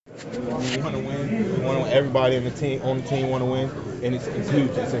We want to win. We want everybody in the team on the team want to win, and it's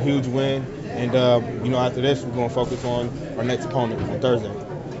huge. It's a huge win. And after this, we're gonna focus on our next opponent on Thursday.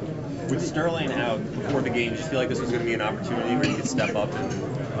 With Sterling out before the game, did you feel like this was going to be an opportunity where you could step up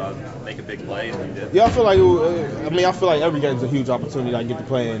and make a big play, and you did? Yeah, I feel like I feel like every game is a huge opportunity I get to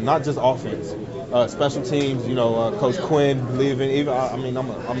play in, not just offense, special teams. Coach Quinn believing. Even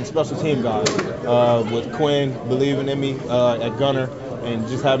I'm a special team guy. With Quinn believing in me at Gunner and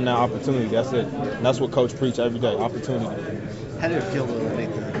just having that opportunity. That's it. And that's what Coach preach every day. Opportunity. How did it feel to make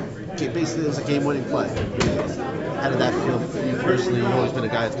the basically it was a game-winning play? How did that feel for you personally? You've always been a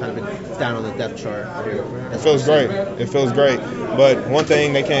guy that's kind of been down on the depth chart. It feels great. It feels great. But one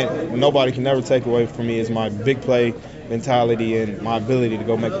thing nobody can never take away from me is my big play mentality and my ability to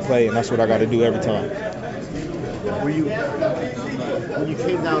go make a play, and that's what I got to do every time. When you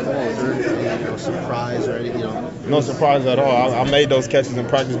came down the ball, was there any surprise or anything? No surprise at all. I made those catches in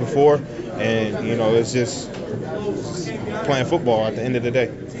practice before, and it's just playing football at the end of the day.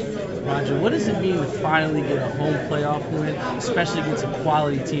 Roger, what does it mean to finally get a home playoff win, especially against a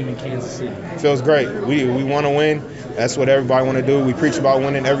quality team in Kansas City? Feels great. We want to win. That's what everybody want to do. We preach about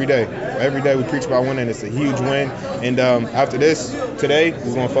winning every day. Every day we preach about winning. It's a huge win. And after today,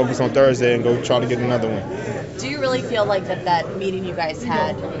 we're going to focus on Thursday and go try to get another win. Do you really feel like that meeting you guys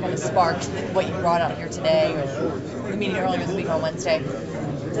had kind of sparked what you brought up here today, or the meeting earlier this week on Wednesday?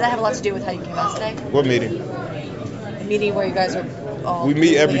 Did that have a lot to do with how you came out today? What meeting? The meeting where you guys were all we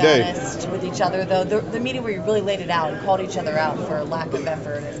meet every day. Honest with each other, though. The meeting where you really laid it out and called each other out for lack of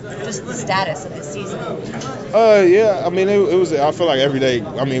effort and just the status of this season. Yeah. I mean, it was. I feel like every day.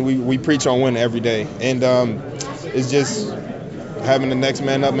 I mean, we preach on winning every day, and it's just having the next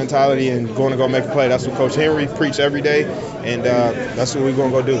man up mentality and going to go make a play. That's what Coach Henry preached every day, and that's what we're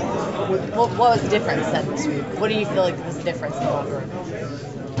going to go do. What was the difference then this week? What do you feel like was the difference in the locker room?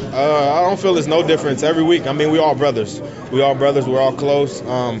 I don't feel there's no difference every week. I mean, we all brothers. We're all close.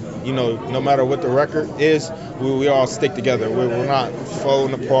 No matter what the record is, we all stick together. We're not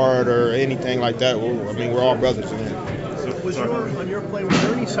folding apart or anything like that. We're all brothers. On your play, was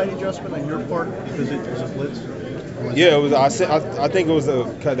there any sight adjustment on your part because it was a blitz? Yeah, it was. I think it was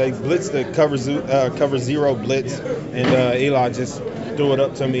they blitzed the cover zero blitz, and Eli just threw it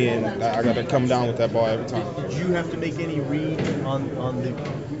up to me, and I got to come down with that ball every time. Did you have to make any read on the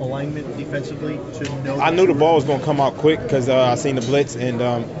alignment defensively to know? I knew the ball was gonna come out quick because I seen the blitz, and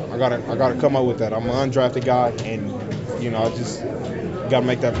I gotta come up with that. I'm an undrafted guy, and I just gotta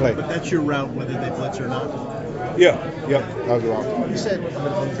make that play. But that's your route, whether they blitz or not. Yeah, that was the route. You said I'm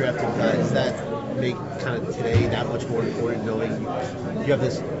an undrafted guy. Does that make kind of today that much more important, knowing you have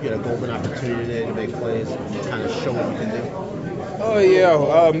this golden opportunity today to make plays and kind of show what you can do? Oh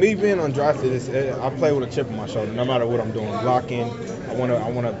yeah, me being undrafted, I play with a chip on my shoulder. No matter what I'm doing, blocking, I want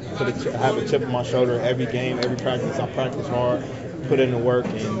to have a chip on my shoulder every game, every practice. I practice hard, put in the work,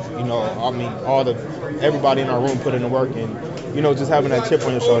 and everybody in our room put in the work, and just having that chip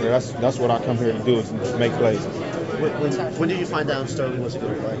on your shoulder. That's what I come here to do, is make plays. When did you find out Sterling was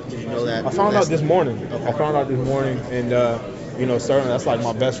going to play? Did you know that? I found out this morning. Okay. I found out this morning, and Sterling, that's like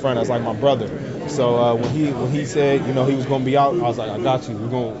my best friend. That's like my brother. So when he said he was going to be out, I was like, I got you. We're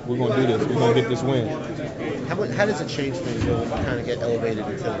going to do this. We're going to get this win. How does it change things when you kind of get elevated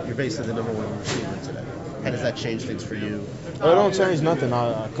into you're basically the number one receiver today? How does that change things for you? It don't change nothing.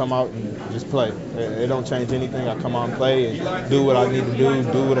 I come out and just play. It don't change anything. I come out and play and do what I need to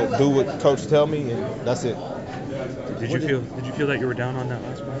do what coach tell me, and that's it. Did you feel that you were down on that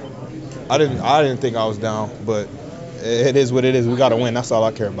last play? I didn't think I was down, but it is what it is. We got to win. That's all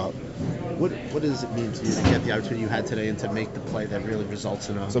I care about. What does it mean to you to get the opportunity you had today and to make the play that really results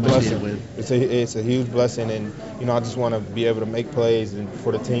in it's a blessing. Win? It's a huge blessing, and I just want to be able to make plays and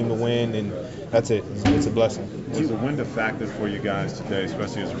for the team to win, and that's it. It's a blessing. Was the wind a factor for you guys today,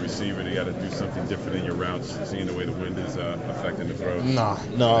 especially as a receiver? You got to do something different in your routes, seeing the way the wind is affecting the throws.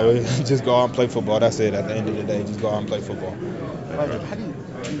 No, just go out and play football. That's it. At the end of the day, just go out and play football. How do you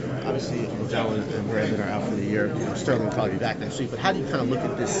obviously Jalen and Brandon are out for the year. Sterling will probably be back next week. But how do you kind of look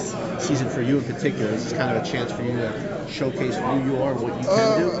at this season for you in particular? Is this kind of a chance for you to showcase who you are, what you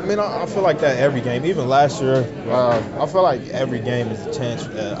can do? I mean, I feel like that every game. Even last year, I feel like every game is a chance,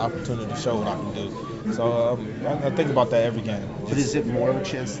 opportunity to show what I can do. So I think about that every game. But is it more of a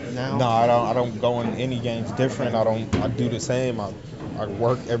chance now? No, I don't go in any games different. I do the same. I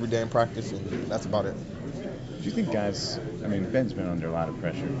work every day in practice, and that's about it. Do you think guys, I mean, Ben's been under a lot of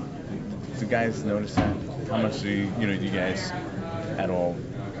pressure. Do guys notice that? How much do you guys at all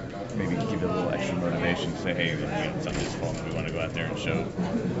maybe give it a little extra motivation to say, hey, it's not his fault. We want to go out there and show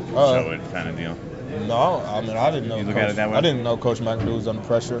it kind of deal? No, I mean I didn't know. You look at it that way? I didn't know Coach McAdoo was under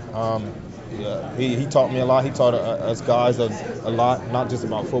pressure. Yeah, he taught me a lot. He taught us guys a lot, not just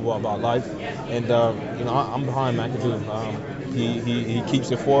about football, about life. And I'm behind McAdoo. He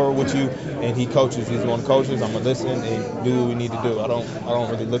keeps it forward with you, and he coaches. He's one of the coaches. I'm gonna listen and do what we need to do. I don't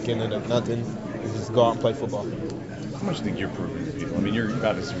really look into nothing. Just go out and play football. How much do you think you're proving to people? I mean, you're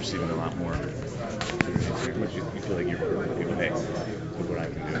obviously receiving a lot more. How much do you feel like you're proving to people? Hey, look what I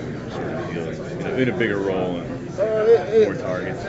can do. Sort of deal in a bigger role and more targets.